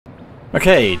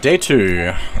Okay, day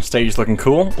 2. Stage is looking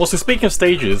cool. Also, speaking of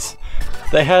stages,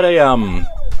 they had a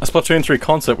Splatoon 3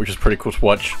 concert, which is pretty cool to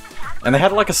watch. And they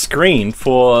had like a screen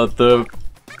for the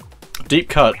deep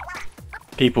cut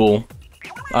people,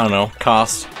 I don't know,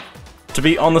 cast, to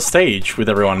be on the stage with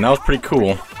everyone. And that was pretty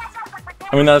cool.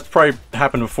 I mean, that's probably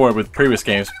happened before with previous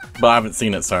games, but I haven't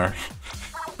seen it, so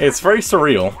it's very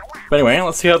surreal. But anyway,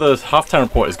 let's see how the halftime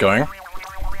report is going.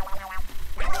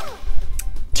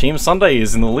 Team Sunday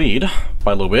is in the lead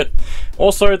by a little bit.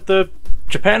 Also,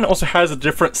 Japan also has a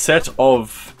different set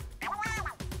of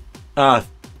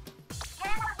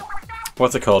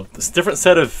what's it called? It's a different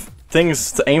set of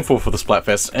things to aim for the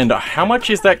Splatfest, and how much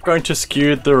is that going to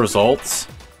skew the results?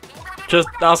 Just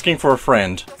asking for a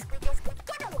friend.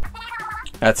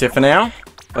 That's it for now.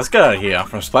 Let's get out of here.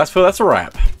 From Splatsville, that's a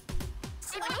wrap.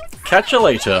 Catch you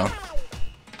later.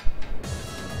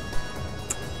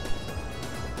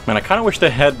 Man, I kind of wish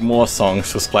they had more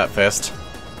songs for Splatfest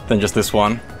than just this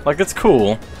one. Like, it's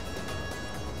cool,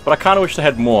 but I kind of wish they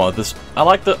had more. I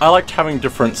liked having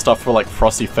different stuff for like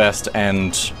Frosty Fest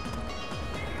and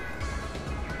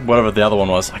whatever the other one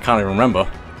was. I can't even remember.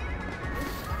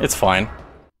 It's fine.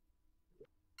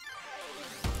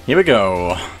 Here we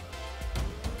go.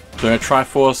 Doing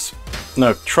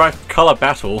a tri-color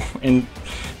battle in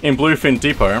Bluefin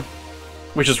Depot,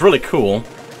 which is really cool.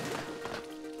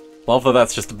 Although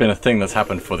that's just been a thing that's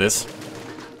happened for this.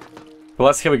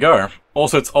 Well, here we go.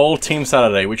 Also, it's all Team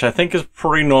Saturday, which I think is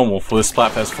pretty normal for this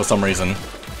Splatfest for some reason.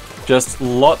 Just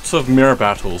lots of mirror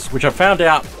battles, which I found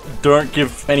out don't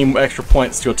give any extra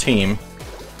points to your team.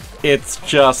 It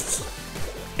just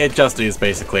is,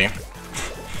 basically.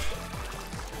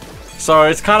 So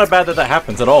it's kind of bad that that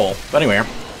happens at all. But anyway.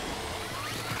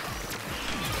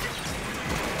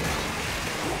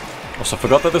 Also, I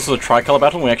forgot that this was a tri-color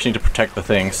battle and we actually need to protect the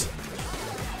things.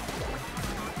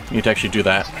 You need to actually do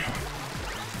that.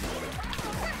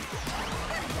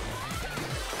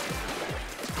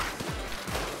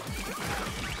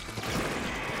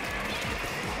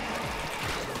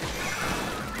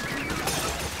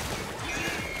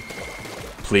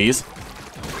 Please.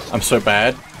 I'm so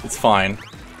bad. It's fine.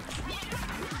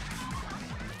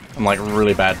 I'm like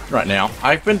really bad right now.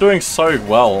 I've been doing so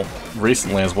well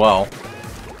recently as well.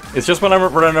 It's just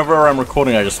whenever I'm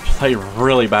recording, I just play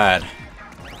really bad.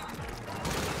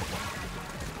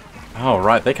 Oh,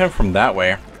 right, they came from that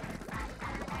way.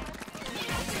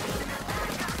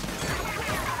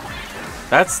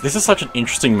 This is such an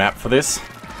interesting map for this.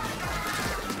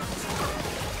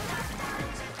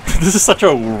 This is such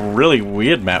a really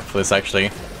weird map for this,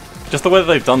 actually. Just the way that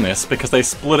they've done this, because they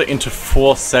split it into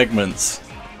 4 segments.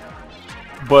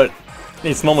 But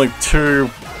it's normally 2,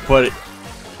 but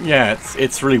yeah,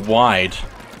 it's really wide.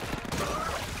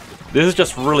 This is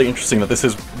just really interesting that this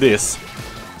is this.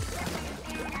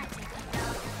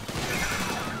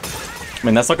 I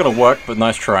mean, that's not gonna work, but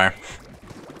nice try.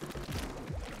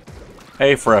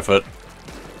 A for effort.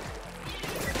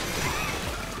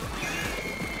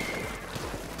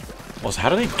 Also, how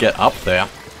do they get up there?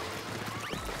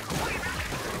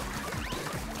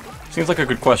 Seems like a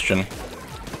good question.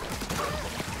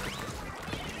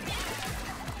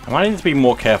 I might need to be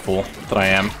more careful than I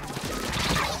am.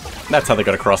 That's how they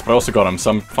got across, but I also got him, so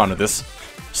I'm fine with this.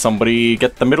 Somebody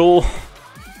get the middle.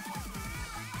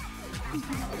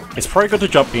 It's probably good to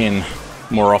jump in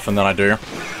more often than I do.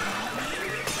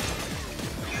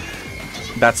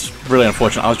 That's really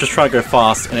unfortunate. I was just trying to go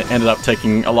fast, and it ended up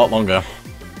taking a lot longer.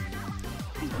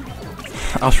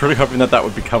 I was really hoping that that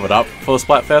would be covered up for the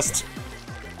Splatfest.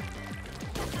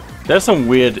 There's some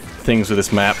weird things with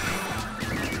this map.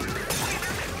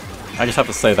 I just have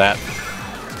to say that.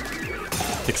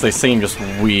 Because they seem just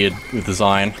weird with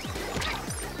design.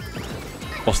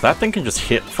 Also, that thing can just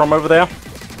hit from over there.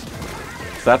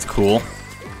 So that's cool.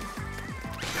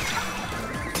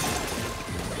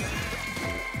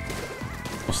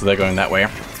 Also, they're going that way.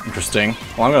 Interesting.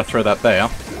 Well, I'm going to throw that there.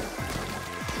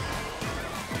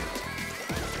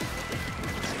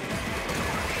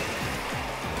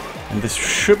 And this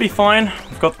should be fine.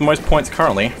 We've got the most points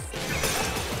currently.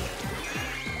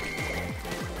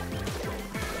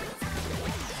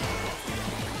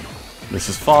 This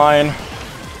is fine.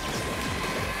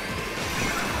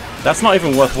 That's not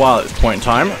even worthwhile at this point in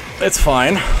time. It's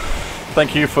fine.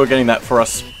 Thank you for getting that for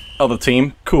us, other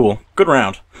team. Cool. Good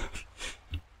round.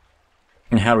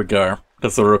 And how do we go?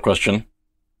 That's the real question.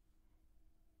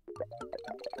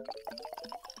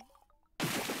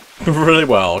 Really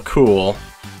well. Cool.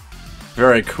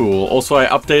 Very cool. Also, I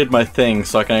updated my thing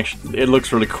so I can actually... It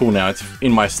looks really cool now. It's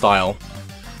in my style.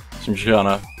 So I'm just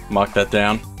gonna mark that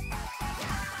down.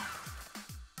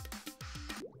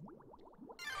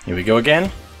 Here we go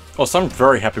again. Also, I'm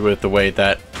very happy with the way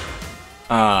that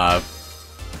the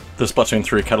Splatoon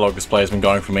 3 catalog display has been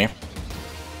going for me.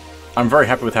 I'm very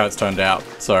happy with how it's turned out,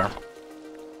 so...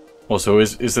 Also,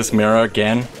 is this mirror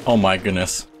again? Oh my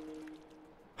goodness.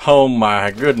 Oh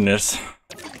my goodness.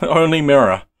 Only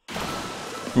mirror.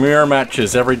 Mirror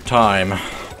matches every time.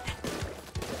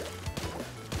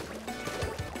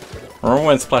 Remember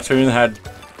when Splatoon had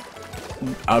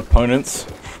opponents?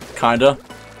 Kinda.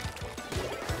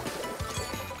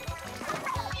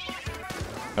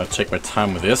 Gotta take my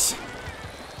time with this.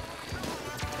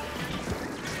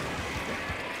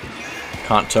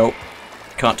 Can't tell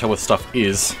what stuff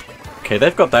is. Okay,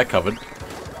 they've got that covered.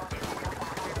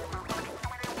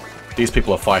 These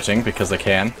people are fighting because they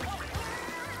can.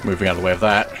 Moving out of the way of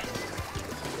that.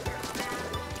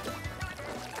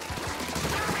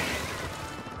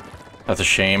 That's a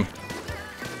shame.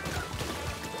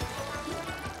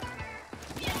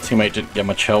 Teammate didn't get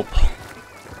much help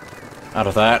out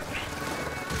of that.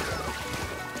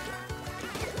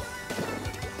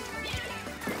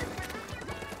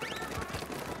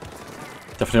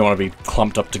 Definitely want to be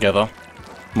clumped up together.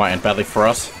 Might end badly for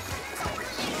us.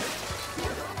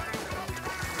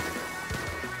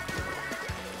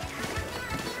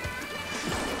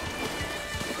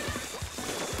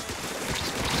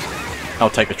 I'll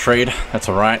take the trade, that's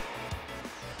alright.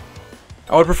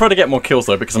 I would prefer to get more kills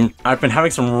though, because I've been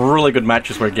having some really good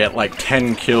matches where I get like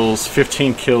 10 kills,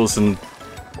 15 kills, and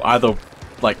either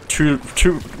like 0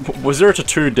 to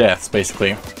 2 deaths,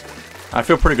 basically. I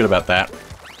feel pretty good about that.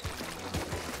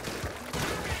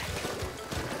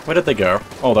 Where did they go?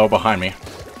 Oh, they were behind me.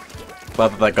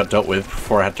 Glad that that got dealt with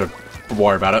before I had to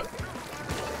worry about it.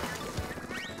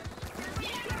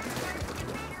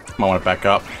 Might want to back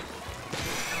up.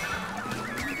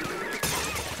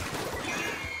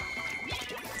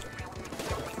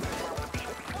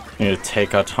 We need to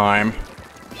take our time.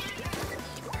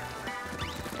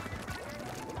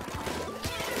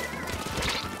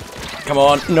 Come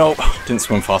on, no, didn't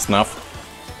swim fast enough.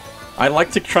 I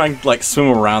like to try and like swim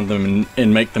around them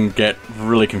and make them get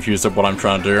really confused at what I'm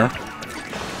trying to do.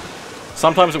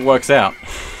 Sometimes it works out.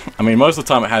 I mean, most of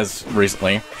the time it has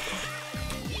recently.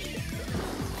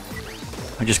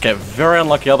 I just get very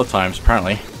unlucky other times,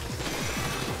 apparently.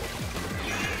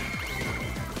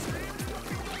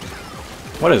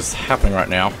 What is happening right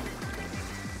now?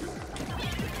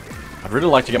 I'd really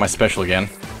like to get my special again.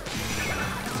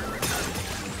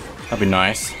 That'd be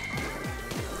nice.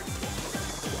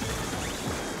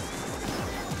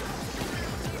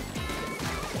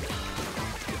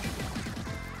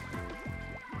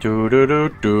 Do do do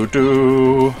do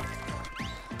do.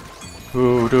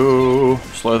 Do do.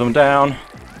 Slow them down.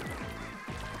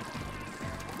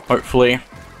 Hopefully.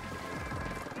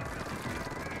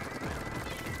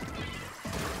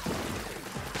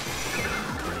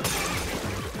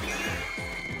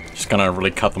 Just gonna really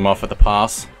cut them off at the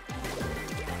pass.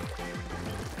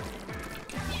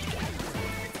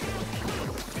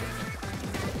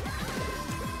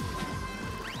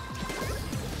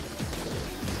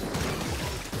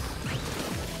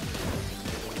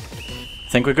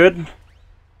 Think we're good?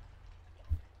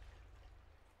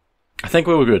 I think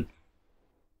we were good.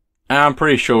 I'm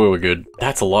pretty sure we were good.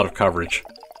 That's a lot of coverage.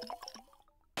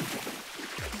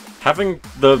 Having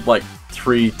the, like,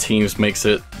 3 teams makes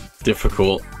it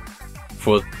difficult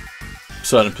for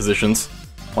certain positions.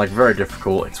 Like, very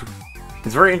difficult.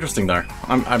 It's very interesting, though.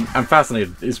 I'm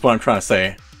fascinated, is what I'm trying to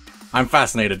say. I'm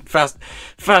fascinated.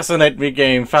 Fascinate me,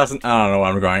 game. I don't know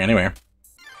where I'm going, anyway.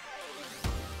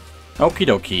 Okie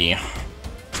dokie.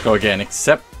 Let's go again,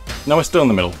 except... No, we're still in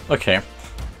the middle. Okay.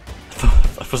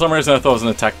 For some reason I thought it was an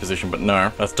attack position, but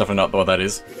no, that's definitely not what that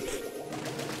is.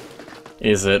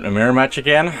 Is it a mirror match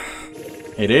again?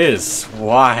 It is.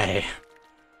 Why?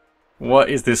 What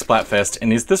is this Splatfest?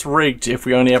 And is this rigged if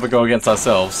we only ever go against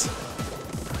ourselves?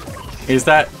 Is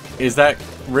that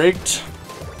rigged?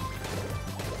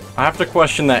 I have to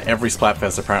question that every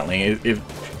Splatfest, apparently.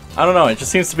 I don't know, it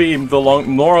just seems to be the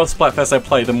more of Splatfest I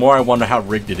play, the more I wonder how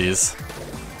rigged it is.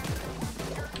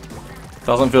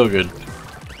 Doesn't feel good.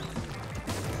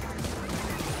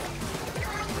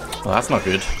 Well, that's not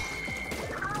good.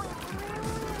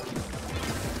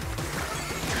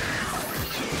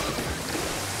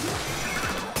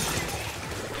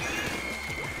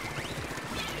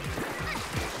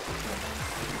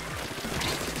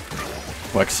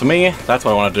 Works for me. That's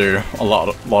what I want to do a lot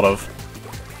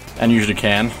of, and usually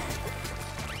can.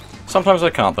 Sometimes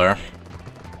I can't though,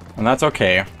 and that's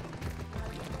okay.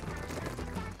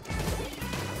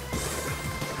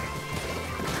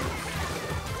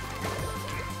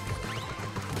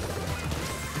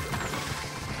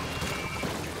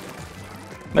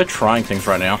 They're trying things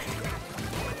right now.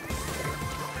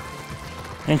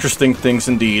 Interesting things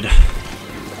indeed.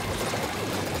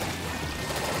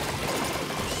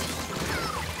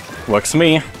 Works for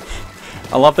me.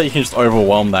 I love that you can just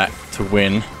overwhelm that to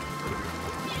win.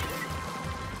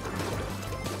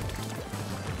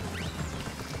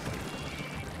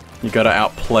 You gotta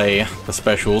outplay the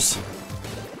specials.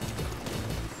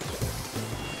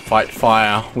 Fight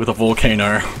fire with a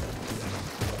volcano.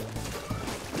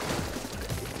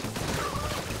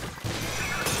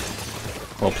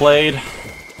 Well played.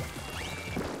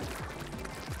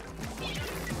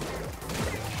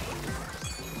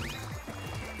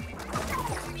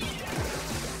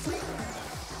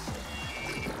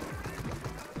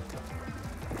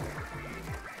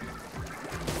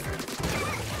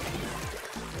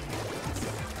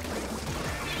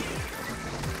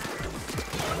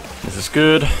 This is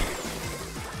good.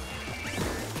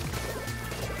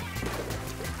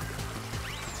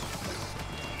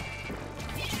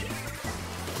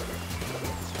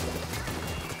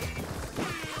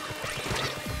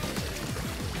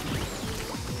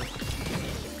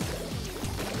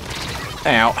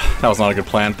 Ow, that was not a good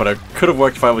plan, but it could have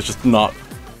worked if I was just not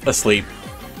asleep.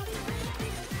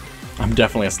 I'm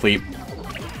definitely asleep.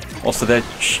 Also, they're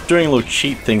doing a little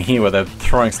cheat thing here where they're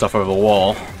throwing stuff over the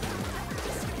wall.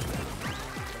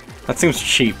 That seems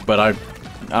cheap, but I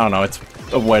don't know, it's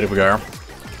a way to go.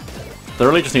 They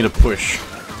really just need to push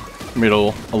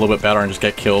middle a little bit better and just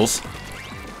get kills.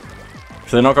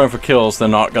 If they're not going for kills, they're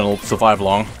not going to survive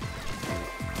long.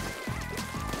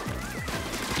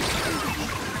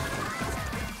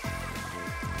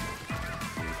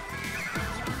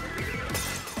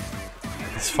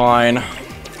 It's fine.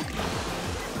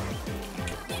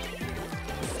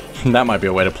 That might be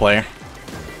a way to play.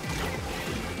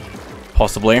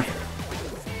 Possibly.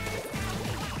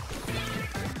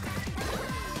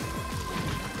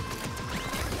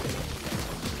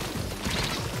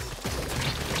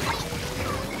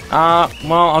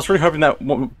 Well, I was really hoping that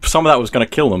some of that was going to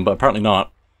kill them, but apparently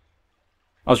not.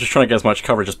 I was just trying to get as much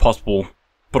coverage as possible,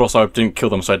 but also I didn't kill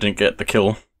them, so I didn't get the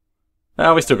kill.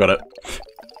 Ah, we still got it.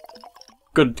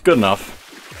 Good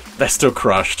enough. They're still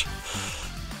crushed.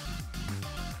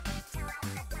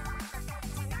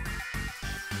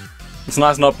 It's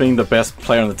nice not being the best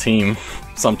player on the team,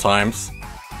 sometimes.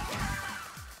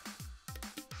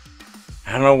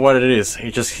 I don't know what it is,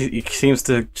 it seems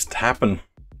to just happen.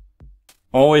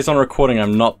 Always on recording,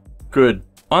 I'm not good.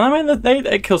 Oh, I mean,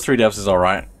 the 8 kills 3 deaths is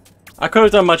alright. I could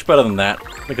have done much better than that,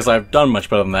 because I've done much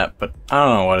better than that, but I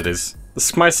don't know what it is.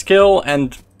 My skill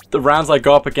and the rounds I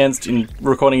go up against in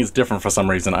recording is different for some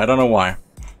reason, I don't know why.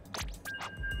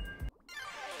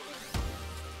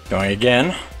 Going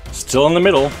again. Still in the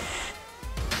middle.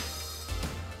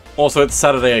 Also, it's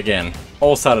Saturday again.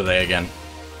 All Saturday again.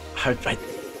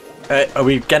 Are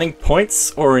we getting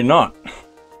points, or are we not?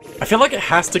 I feel like it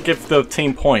has to give the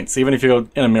team points, even if you're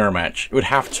in a mirror match. It would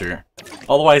have to.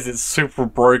 Otherwise, it's super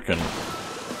broken.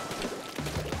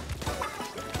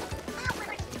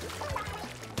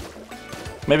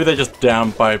 Maybe they're just down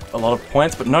by a lot of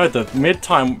points, but no, the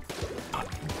mid-time...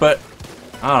 But,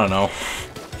 I don't know.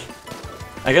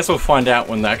 I guess we'll find out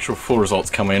when the actual full results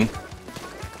come in.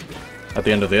 At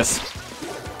the end of this.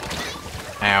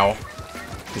 Ow.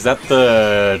 Is that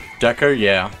the deco?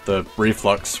 Yeah, the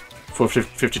reflux.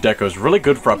 450 deco is really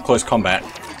good for up-close combat.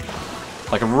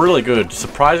 Like, really good.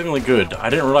 Surprisingly good. I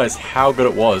didn't realize how good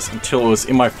it was until it was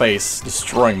in my face,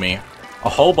 destroying me. A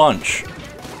whole bunch,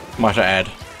 might I add.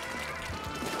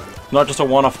 Not just a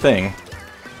one-off thing.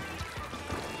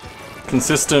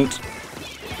 Consistent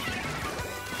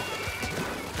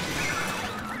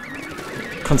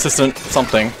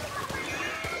something.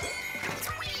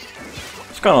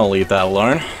 Just gonna leave that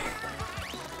alone.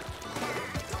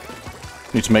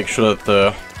 Need to make sure that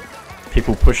the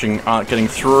people pushing aren't getting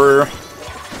through.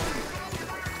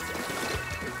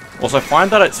 Also, I find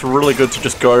that it's really good to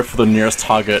just go for the nearest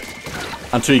target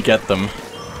until you get them.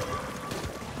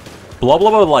 Blah blah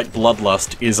blah, like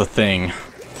bloodlust is a thing.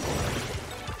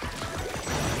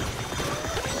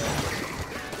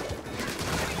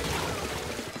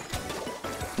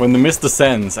 When the mist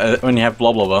descends, when you have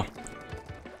blah blah blah,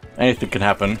 anything can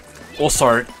happen.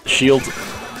 Also, shield,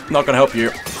 not gonna help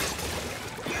you.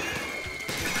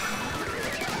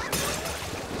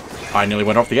 I nearly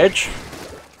went off the edge.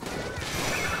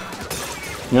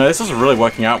 You know, this is really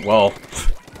working out well.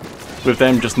 With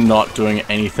them just not doing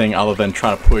anything other than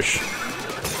trying to push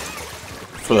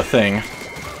for the thing.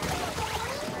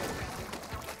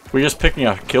 We're just picking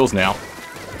up kills now.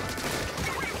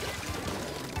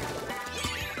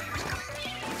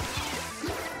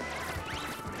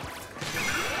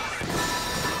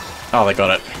 Oh, they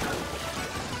got it.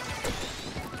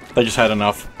 They just had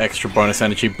enough extra bonus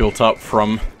energy built up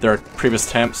from their previous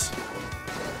attempts.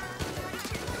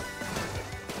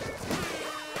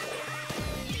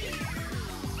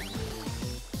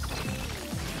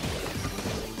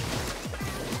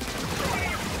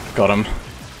 Got him.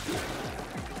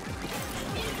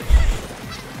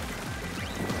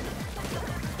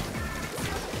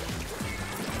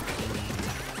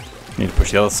 Need to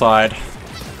push the other side.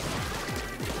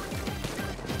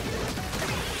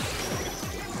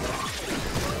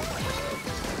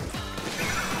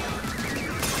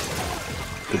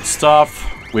 Good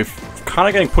stuff. We're kind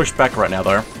of getting pushed back right now,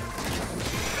 though.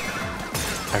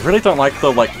 I really don't like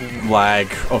the,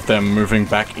 lag of them moving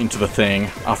back into the thing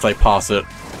after they pass it.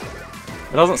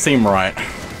 It doesn't seem right.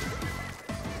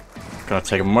 Gonna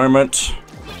take a moment.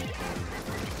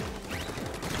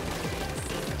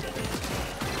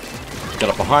 Get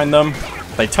up behind them.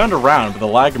 They turned around, but the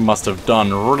lag must have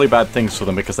done really bad things for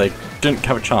them because they didn't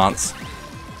have a chance.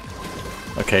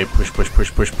 Okay, push, push, push,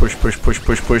 push, push, push, push,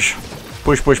 push, push.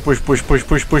 Push, push, push, push, push,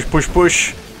 push, push, push,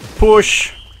 push.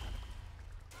 Push!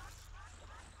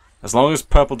 As long as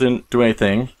purple didn't do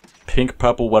anything, pink,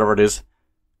 purple, whatever it is,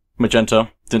 magenta,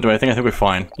 didn't do anything, I think we're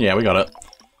fine. Yeah, we got it.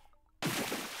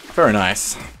 Very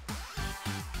nice.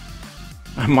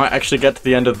 I might actually get to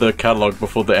the end of the catalog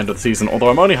before the end of the season, although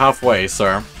I'm only halfway,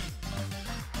 so...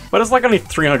 But it's like only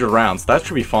 300 rounds, that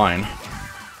should be fine.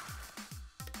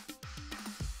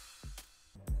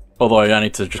 Although I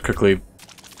need to just quickly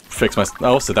fix my...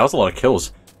 Oh, so that was a lot of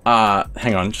kills.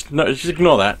 Hang on, just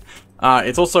ignore that.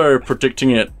 It's also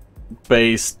predicting it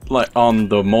based on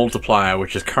the multiplier,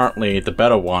 which is currently the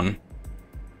better one.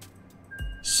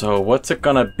 So what's it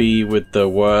gonna be with the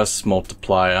worst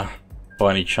multiplier,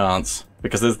 by any chance?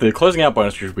 Because there's the closing out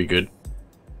bonus, which would be good,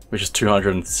 which is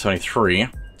 273,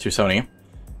 270.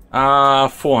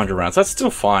 400 rounds, that's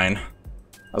still fine.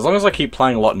 As long as I keep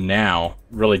playing a lot now,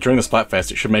 really, during the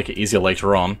Splatfest, it should make it easier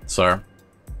later on, so...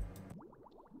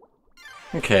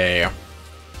 Okay.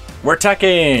 We're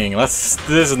attacking! This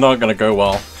is not gonna go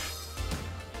well.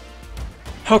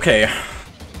 Okay.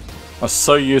 I was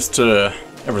so used to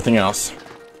everything else.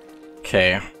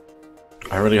 Okay.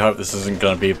 I really hope this isn't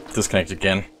gonna be disconnected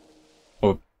again.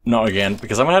 Or not again,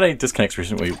 because I haven't had any disconnects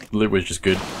recently, which is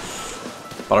good.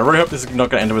 But I really hope this is not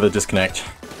gonna end with a disconnect.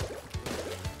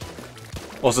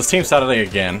 Also, it's Team Saturday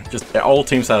again. Just old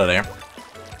Team Saturday.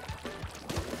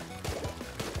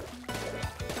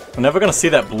 I'm never gonna see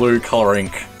that blue color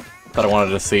ink that I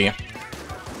wanted to see.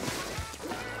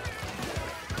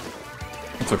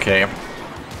 It's okay.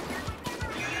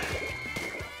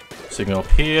 Signal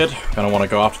appeared. Gonna want to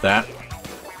go after that.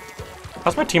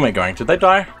 How's my teammate going? Did they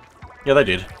die? Yeah, they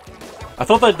did. I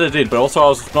thought that they did, but also I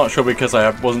was not sure because I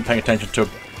wasn't paying attention to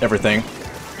everything.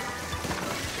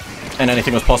 And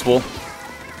anything was possible.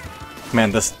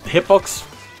 Man, this hitbox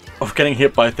of getting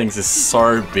hit by things is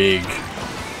so big.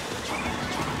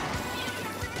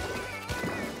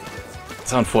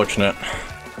 It's unfortunate.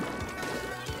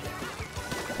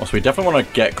 Also, we definitely want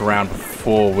to get ground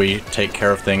before we take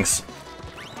care of things.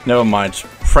 Never mind.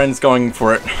 Friend's going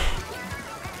for it.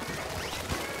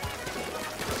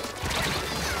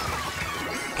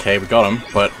 Okay, we got him,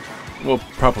 but... well,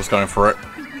 purple's going for it.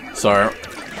 So...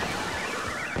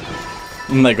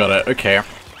 and they got it, okay.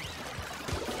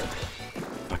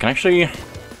 I can actually...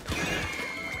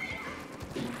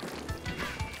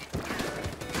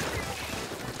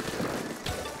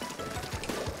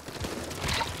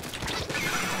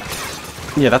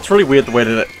 yeah, that's really weird the way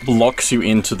that it locks you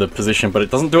into the position, but it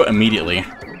doesn't do it immediately.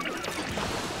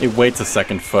 It waits a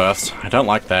second first. I don't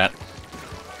like that.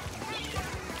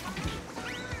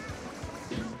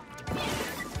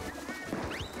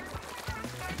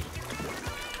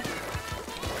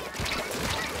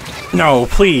 No,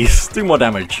 please, do more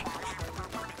damage.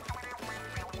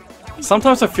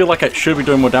 Sometimes I feel like it should be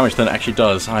doing more damage than it actually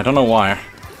does. I don't know why.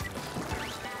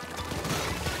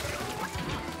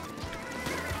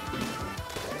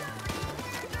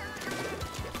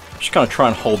 Just gonna try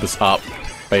and hold this up,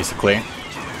 basically.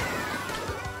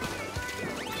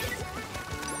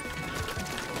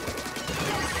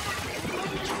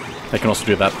 They can also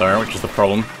do that though, which is the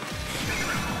problem.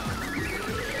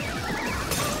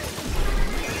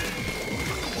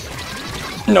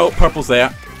 No, purple's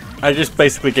there. I just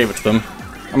basically gave it to them.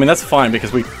 I mean, that's fine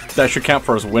because that should count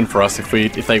for as a win for us if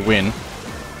they win.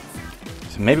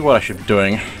 So maybe what I should be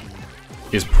doing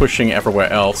is pushing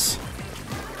everywhere else.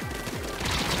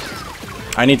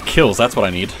 I need kills, that's what I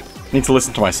need. I need to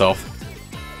listen to myself.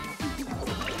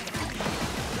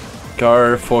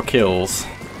 Go for kills.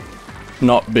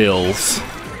 Not bills.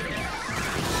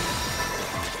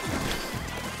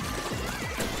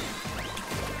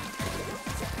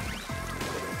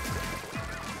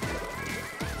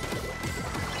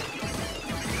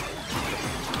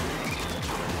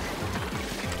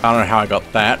 I don't know how I got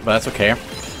that, but that's okay.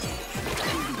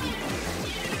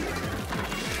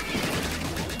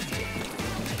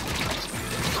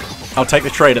 I'll take the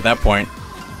trade at that point.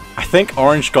 I think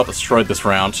orange got destroyed this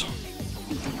round.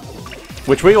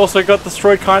 Which we also got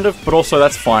destroyed, kind of, but also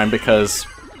that's fine because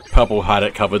purple had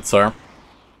it covered, so...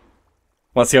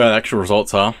 Let's see how the actual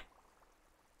results are.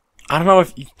 I don't know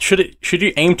if... Should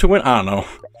you aim to win? I don't know.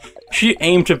 Should you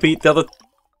aim to beat the other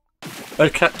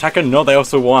attacker? No, they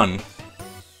also won.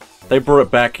 They brought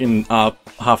it back in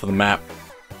half of the map.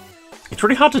 It's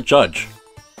really hard to judge.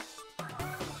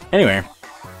 Anyway.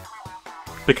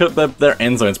 Because their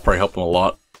end zones probably help them a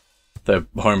lot. Their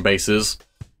home bases.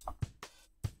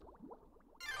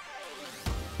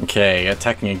 Okay,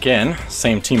 attacking again.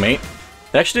 Same teammate.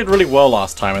 They actually did really well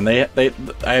last time, and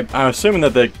I'm assuming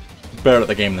that they're better at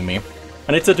the game than me.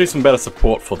 I need to do some better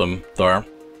support for them, though.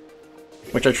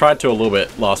 Which I tried to a little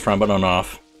bit last round, but not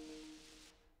enough.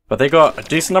 But they got a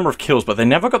decent number of kills, but they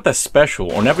never got their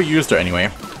special, or never used it anyway.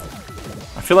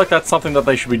 I feel like that's something that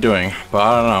they should be doing, but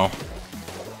I don't know.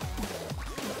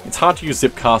 It's hard to use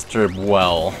Zipcaster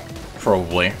well,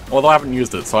 probably. Although I haven't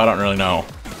used it, so I don't really know.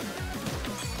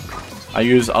 I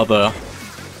use other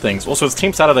things. Also, it's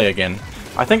Team Saturday again.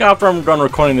 I think after I'm done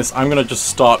recording this, I'm gonna just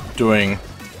start doing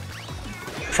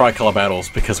tricolor battles,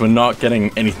 because we're not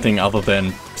getting anything other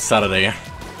than Saturday.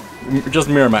 Just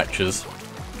mirror matches.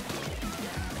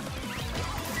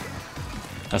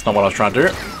 That's not what I was trying to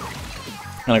do.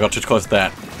 And I got too close to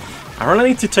that. I really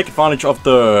need to take advantage of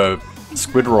the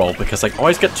squid roll, because I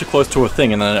always get too close to a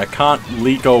thing and then I can't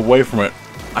go away from it.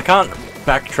 I can't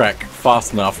backtrack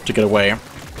fast enough to get away.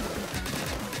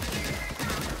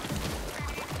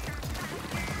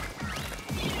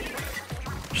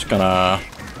 Just gonna...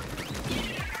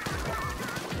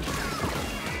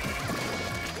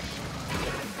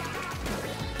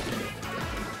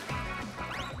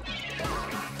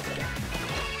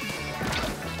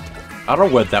 I don't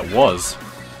know where that was.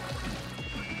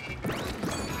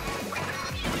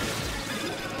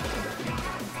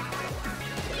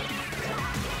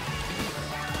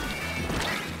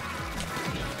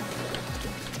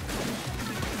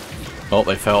 Oh,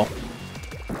 they fell.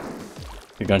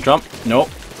 They're gonna jump? Nope.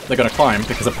 They're gonna climb,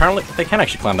 because apparently they can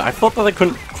actually climb that. I thought that they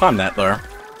couldn't climb that, though.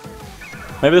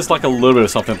 Maybe there's like a little bit of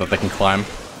something that they can climb,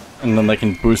 and then they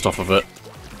can boost off of it.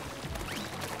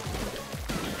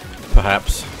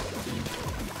 Perhaps.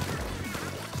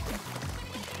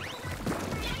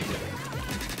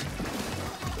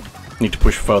 Need to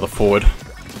push further forward.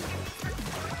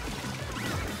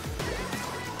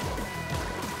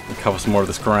 And cover some more of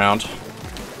this ground.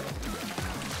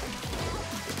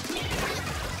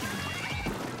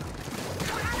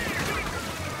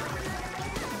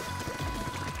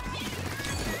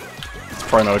 It's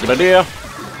probably not a good idea.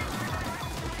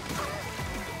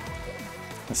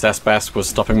 This S-Bass was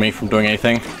stopping me from doing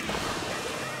anything.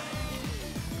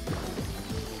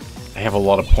 They have a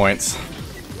lot of points.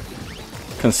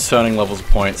 Concerning levels of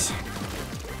points.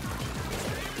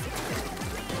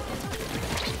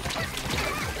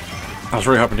 I was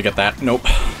really hoping to get that. Nope.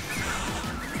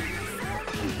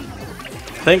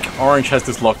 I think orange has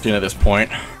this locked in at this point.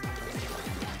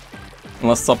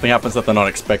 Unless something happens that they're not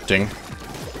expecting.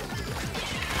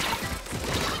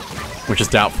 Which is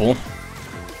doubtful.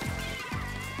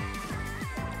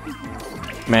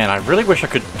 Man, I really wish I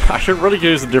could... I should really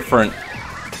use a different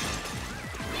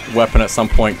weapon at some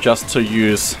point, just to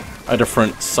use a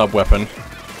different sub-weapon.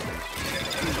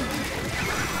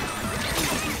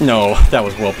 No, that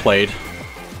was well played.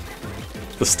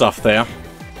 The stuff there.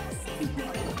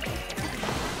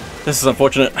 This is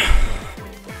unfortunate.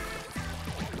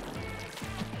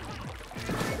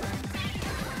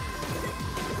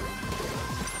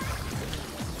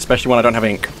 Especially when I don't have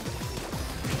ink.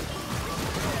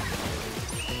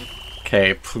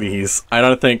 Okay, please. I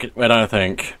don't think,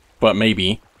 but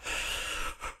maybe.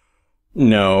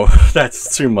 No,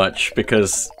 that's too much,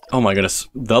 because, oh my goodness,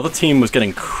 the other team was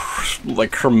getting,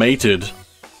 like, cremated.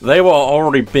 They were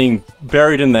already being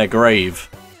buried in their grave.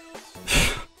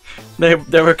 They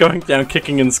were going down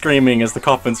kicking and screaming as the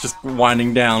coffin's just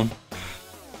winding down.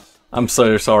 I'm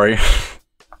so sorry.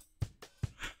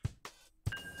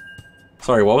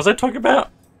 Sorry, what was I talking about?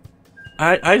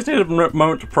 I just needed a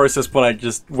moment to process what I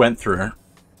just went through.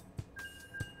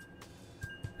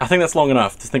 I think that's long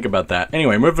enough to think about that.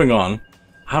 Anyway, moving on.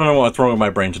 I don't know what's wrong with my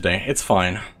brain today. It's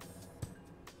fine.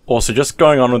 Also, just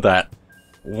going on with that.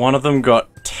 One of them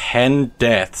got 10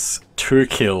 deaths, 2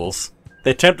 kills.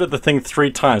 They attempted the thing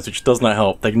 3 times, which does not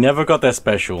help. They never got their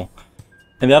special.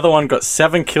 And the other one got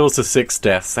 7 kills to 6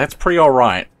 deaths. That's pretty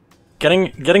alright.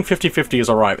 Getting 50-50 is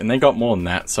alright, and they got more than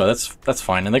that, so that's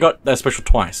fine. And they got their special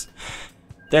twice.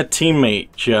 Their teammate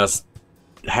just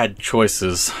had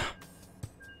choices.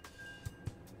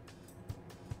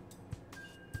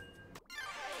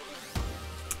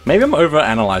 Maybe I'm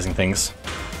over-analyzing things.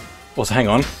 Also, hang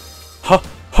on. Huh,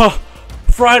 huh,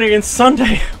 Friday and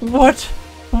Sunday! What?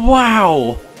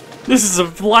 Wow! This is a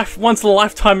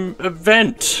once-in-a-lifetime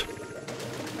event!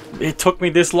 It took me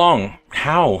this long.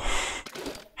 How?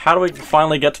 How do we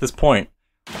finally get to this point?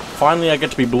 Finally I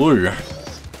get to be blue.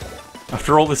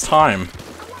 After all this time.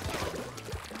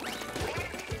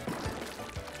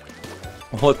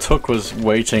 All it took was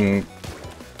waiting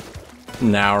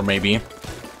an hour, maybe.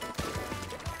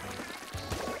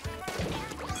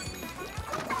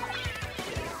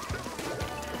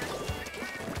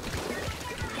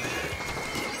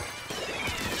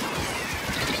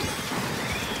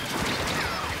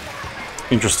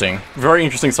 Interesting. Very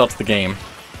interesting start to the game.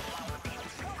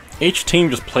 Each team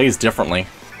just plays differently.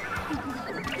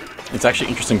 It's actually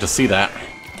interesting to see that.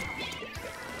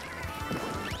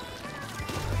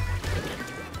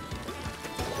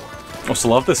 I also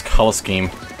love this color scheme.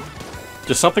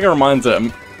 Just something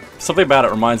something about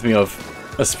it reminds me of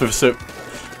a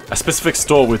specific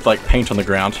store with like paint on the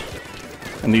ground.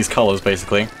 And these colors,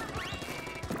 basically.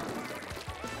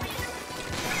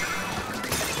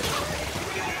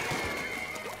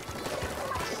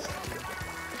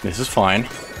 This is fine.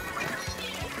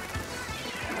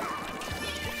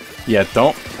 Yeah,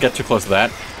 don't get too close to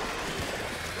that.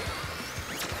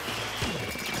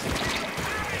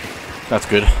 That's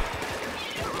good.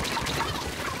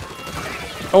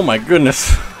 Oh my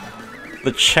goodness.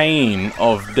 The chain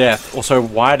of death. Also,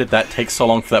 why did that take so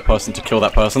long for that person to kill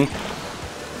that person?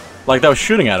 Like, they were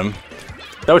shooting at him.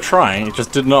 They were trying, it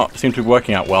just did not seem to be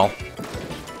working out well.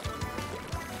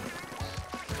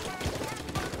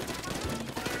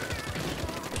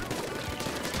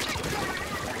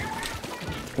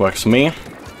 Works for me.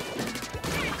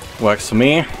 Works for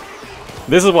me.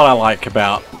 This is what I like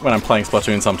about when I'm playing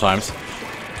Splatoon sometimes.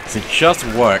 Is it just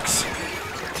works.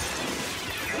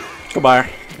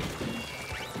 Goodbye.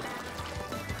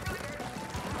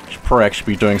 Should probably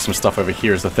actually be doing some stuff over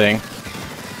here is the thing.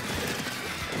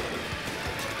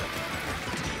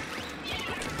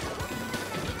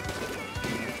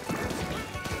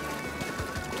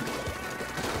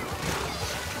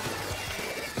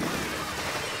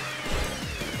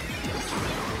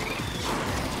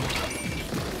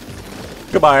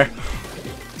 Goodbye.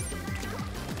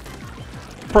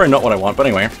 Probably not what I want, but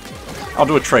anyway. I'll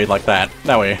do a trade like that.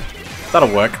 That way.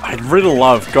 That'll work. I really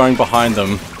love going behind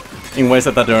them in ways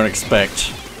that they don't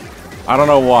expect. I don't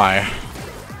know why.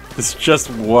 This just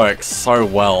works so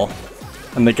well.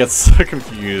 And they get so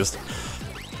confused.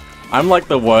 I'm like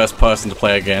the worst person to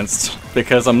play against,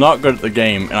 because I'm not good at the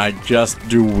game and I just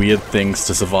do weird things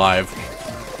to survive.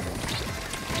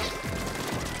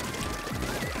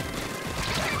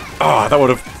 Oh, that would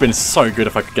have been so good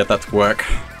if I could get that to work.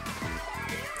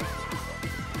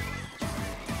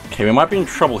 Okay, we might be in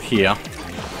trouble here.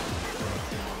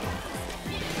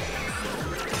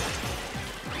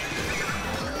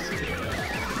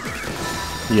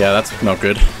 Yeah, that's not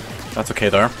good. That's okay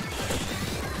though.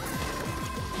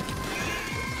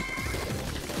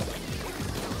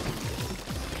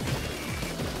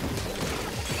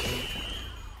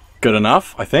 Good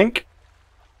enough, I think.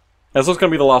 This was going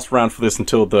to be the last round for this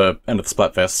until the end of the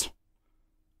Splatfest.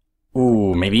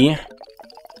 Ooh, maybe?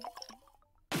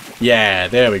 Yeah,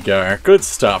 there we go. Good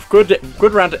stuff. Good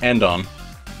round to end on.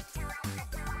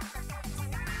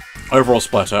 Overall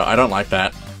splatter, I don't like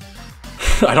that.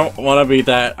 I don't want to be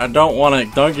that. I don't want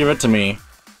to. Don't give it to me.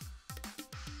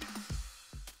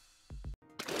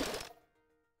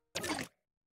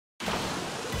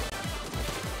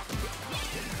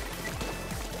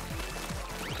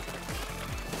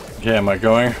 Okay, am I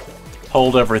going?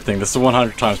 Hold everything. This is a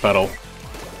 100 times battle.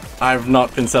 I've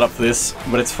not been set up for this,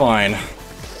 but it's fine.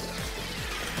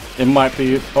 It might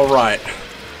be alright.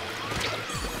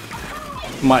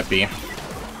 Might be.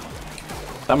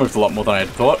 That moved a lot more than I had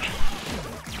thought.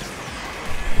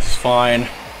 It's fine.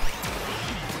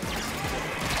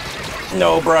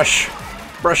 No, brush.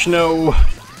 Brush, no.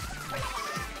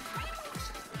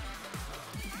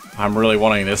 I'm really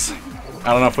wanting this.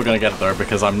 I don't know if we're gonna get it though,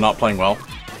 because I'm not playing well.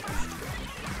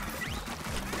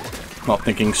 Not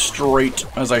thinking straight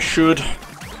as I should.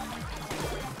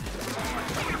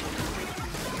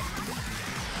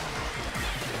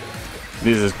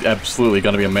 This is absolutely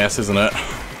going to be a mess, isn't it?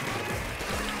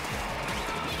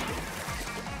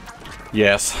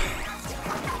 Yes.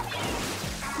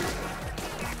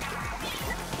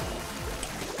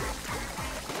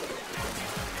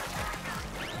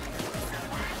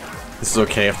 This is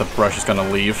okay if the brush is going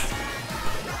to leave.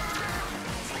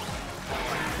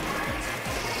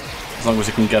 As long as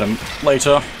you can get him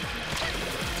later.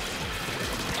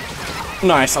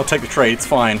 Nice, I'll take the trade, it's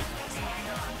fine.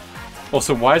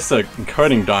 Also, why is the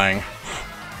encoding dying?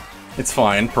 It's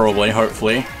fine, probably,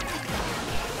 hopefully.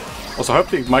 Also, I hope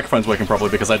the microphone's working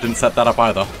properly because I didn't set that up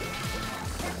either.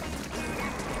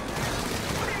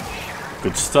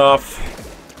 Good stuff.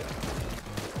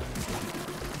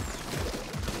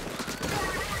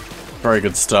 Very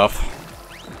good stuff.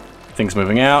 Things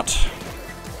moving out.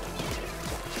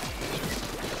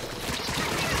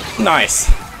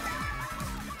 Nice!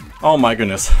 Oh my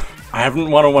goodness. I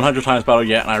haven't won a 100 times battle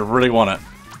yet, and I really want it.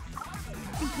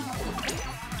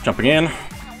 Jumping in.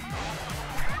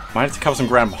 Might have to cover some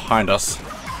ground behind us.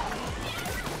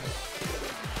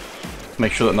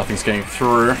 Make sure that nothing's getting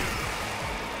through.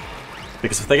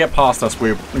 Because if they get past us,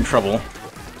 we're in trouble.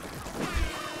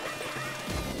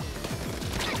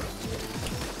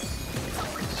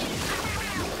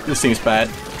 This seems bad.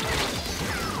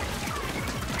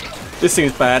 This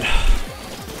seems bad.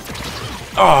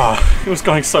 Oh, it was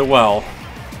going so well.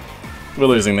 We're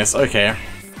losing this, okay.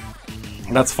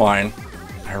 That's fine.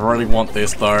 I really want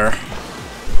this though.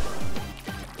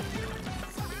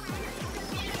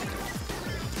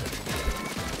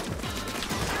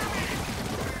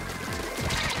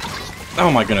 Oh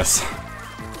my goodness.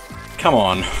 Come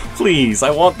on. Please,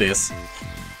 I want this.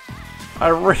 I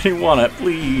really want it,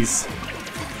 please.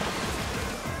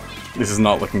 This is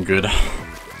not looking good.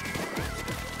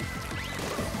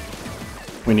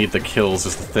 We need the kills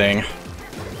is the thing.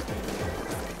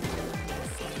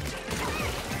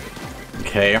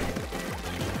 Okay.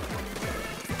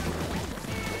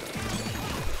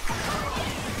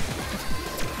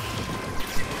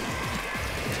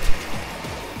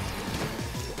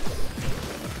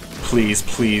 Please,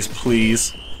 please,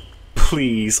 please.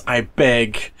 Please, I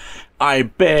beg. I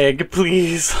beg,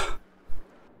 please.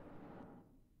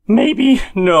 Maybe?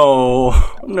 No.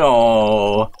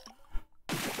 No.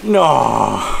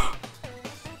 No.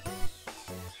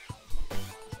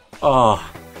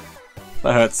 Oh.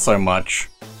 That hurts so much.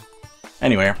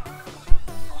 Anyway.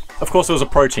 Of course it was a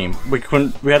pro team.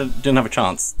 Didn't have a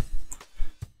chance.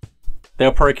 They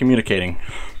were pro communicating.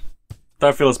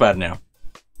 Don't feel as bad now.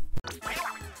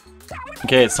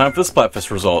 Okay, it's time for the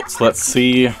Splatfest results. Let's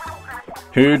see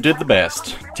who did the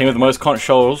best. Team with the most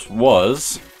consoles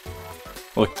was...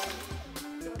 well,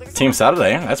 Team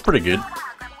Saturday, that's pretty good.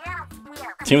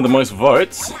 Team with the most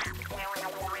votes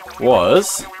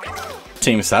was...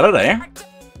 Team Saturday.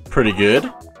 Pretty good.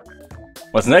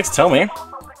 What's next? Tell me.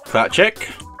 Clout check.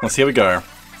 Let's see how we go.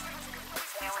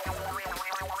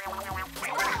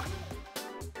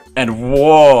 And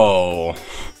whoa!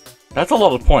 That's a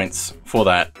lot of points for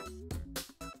that.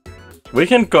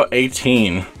 Weekend got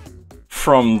 18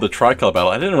 from the Tricolor battle.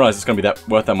 I didn't realize it's going to be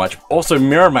worth that much. Also,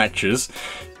 mirror matches.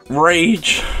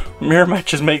 Rage! Mirror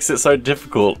matches makes it so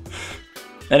difficult.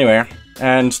 Anyway,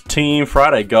 and Team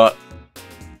Friday got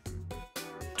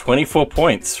 24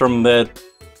 points from their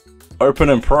Open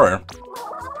and Pro.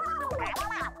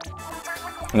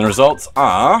 And the results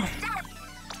are...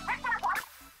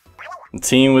 the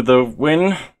team with the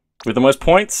win, with the most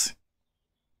points,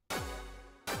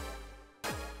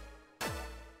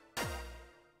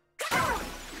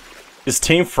 is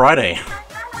Team Friday.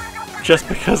 Just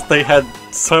because they had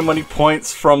so many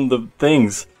points from the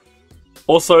things.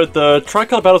 Also, the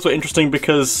Tricolor battles were interesting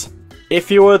because if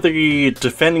you were the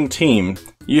defending team,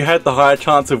 you had the higher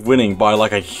chance of winning by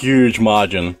like a huge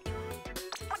margin.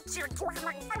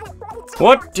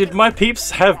 What? Did my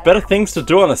peeps have better things to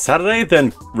do on a Saturday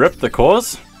than rip the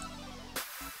cause?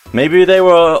 Maybe they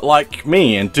were like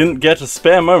me and didn't get a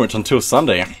spare moment until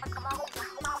Sunday.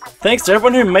 Thanks to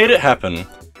everyone who made it happen.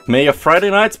 May your Friday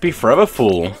nights be forever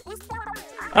full.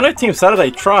 I know Team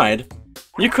Saturday tried.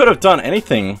 You could have done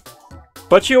anything.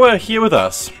 But you were here with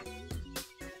us.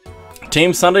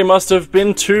 Team Sunday must have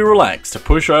been too relaxed to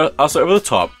push us over the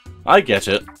top. I get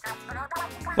it.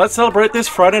 Let's celebrate this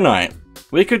Friday night.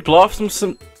 We could blow off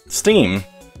some steam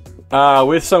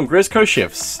with some Grisco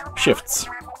shifts.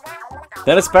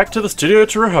 Then it's back to the studio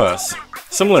to rehearse.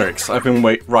 Some lyrics I've been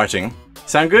writing.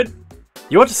 Sound good?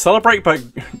 You want to celebrate by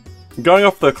going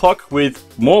off the clock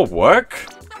with more work?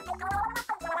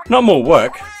 Not more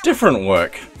work, different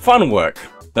work. Fun work.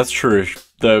 That's true,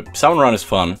 the salmon run is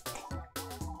fun.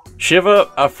 Shiver,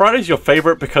 Friday's your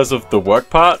favorite because of the work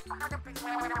part?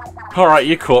 Alright,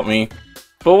 you caught me.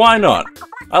 But why not?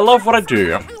 I love what I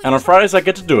do, and on Fridays I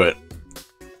get to do it.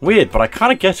 Weird, but I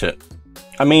kinda get it.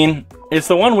 I mean, it's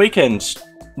the one weekend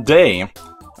day.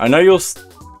 I know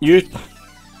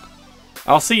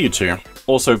I'll see you two.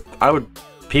 Also,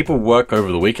 people work over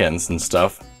the weekends and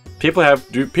stuff. People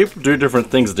do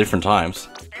different things at different times.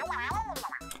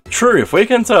 True, if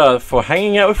weekends are for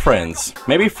hanging out with friends,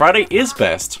 maybe Friday is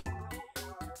best.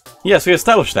 Yes, we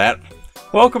established that.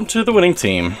 Welcome to the winning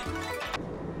team.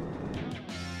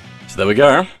 So there we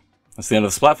go. That's the end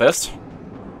of the Splatfest.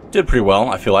 Did pretty well,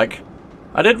 I feel like.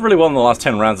 I did really well in the last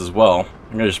 10 rounds as well.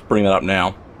 I'm gonna just bring that up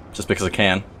now, just because I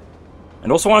can.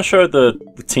 And also want to show the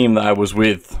team that I was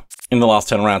with in the last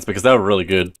 10 rounds, because they were really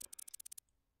good.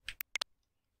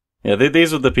 Yeah,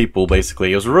 these were the people,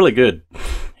 basically. It was really good.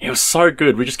 It was so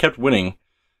good, we just kept winning.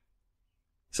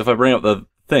 So if I bring up the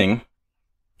thing,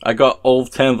 I got all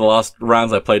 10 of the last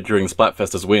rounds I played during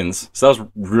Splatfest as wins. So that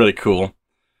was really cool.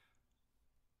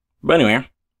 But anyway,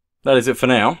 that is it for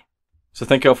now. So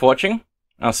thank you all for watching.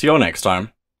 I'll see you all next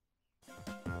time.